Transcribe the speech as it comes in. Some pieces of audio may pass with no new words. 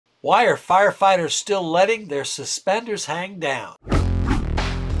Why are firefighters still letting their suspenders hang down?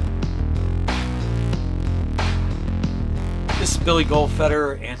 This is Billy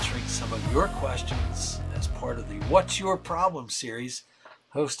Goldfeder answering some of your questions as part of the What's Your Problem series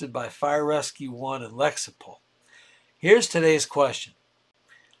hosted by Fire Rescue 1 in Lexipol. Here's today's question.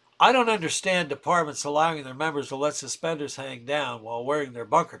 I don't understand departments allowing their members to let suspenders hang down while wearing their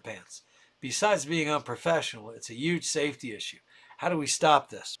bunker pants. Besides being unprofessional, it's a huge safety issue. How do we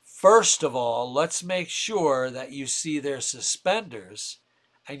stop this? First of all, let's make sure that you see their suspenders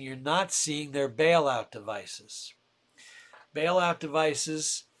and you're not seeing their bailout devices. Bailout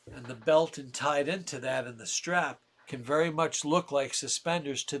devices and the belt and tied into that and the strap can very much look like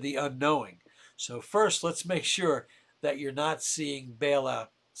suspenders to the unknowing. So first, let's make sure that you're not seeing bailout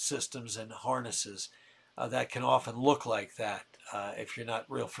systems and harnesses that can often look like that if you're not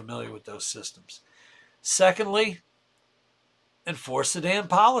real familiar with those systems. Secondly, enforce the damn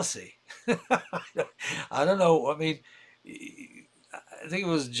policy. I don't know. I mean, I think it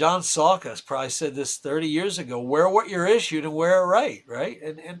was John Salkas probably said this 30 years ago. Wear what you're issued and wear it right?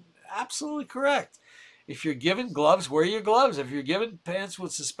 And absolutely correct. If you're given gloves, wear your gloves. If you're given pants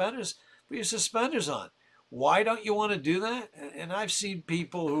with suspenders, put your suspenders on. Why don't you want to do that? And I've seen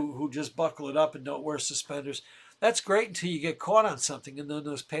people who just buckle it up and don't wear suspenders. That's great until you get caught on something and then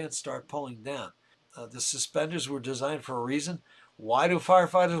those pants start pulling down. The suspenders were designed for a reason. Why do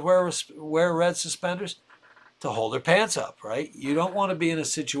firefighters wear red suspenders? To hold their pants up, right? You don't want to be in a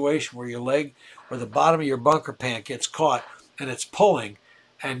situation where your leg or the bottom of your bunker pant gets caught and it's pulling,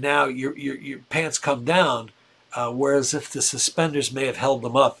 and now your pants come down, whereas if the suspenders may have held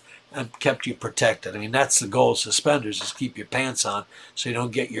them up and kept you protected. I mean, that's the goal of suspenders, is keep your pants on so you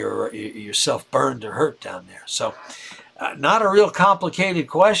don't get yourself burned or hurt down there. So not a real complicated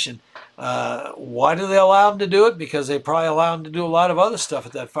question. Why do they allow them to do it? Because they probably allow them to do a lot of other stuff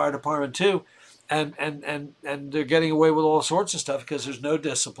at that fire department too. And they're getting away with all sorts of stuff because there's no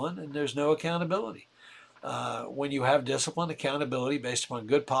discipline and there's no accountability. When you have discipline, accountability based upon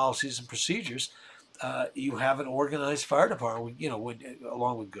good policies and procedures, you have an organized fire department,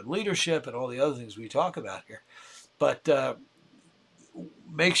 along with good leadership and all the other things we talk about here. But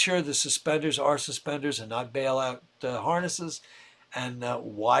make sure the suspenders are suspenders and not bailout harnesses. And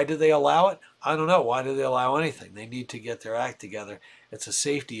why do they allow it? I don't know. Why do they allow anything? They need to get their act together. It's a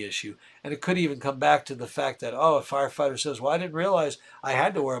safety issue. And it could even come back to the fact that, a firefighter says, well, I didn't realize I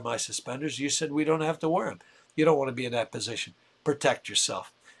had to wear my suspenders. You said we don't have to wear them. You don't want to be in that position. Protect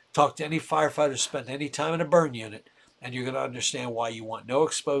yourself. Talk to any firefighter who spent any time in a burn unit, and you're going to understand why you want no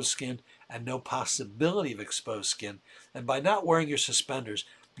exposed skin and no possibility of exposed skin. And by not wearing your suspenders,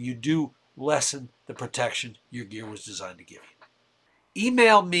 you do lessen the protection your gear was designed to give you.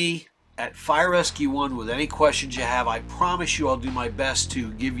 Email me at Fire Rescue 1 with any questions you have. I promise you I'll do my best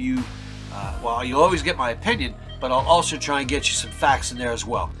to give you, you'll always get my opinion, but I'll also try and get you some facts in there as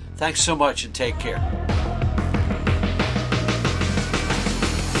well. Thanks so much and take care.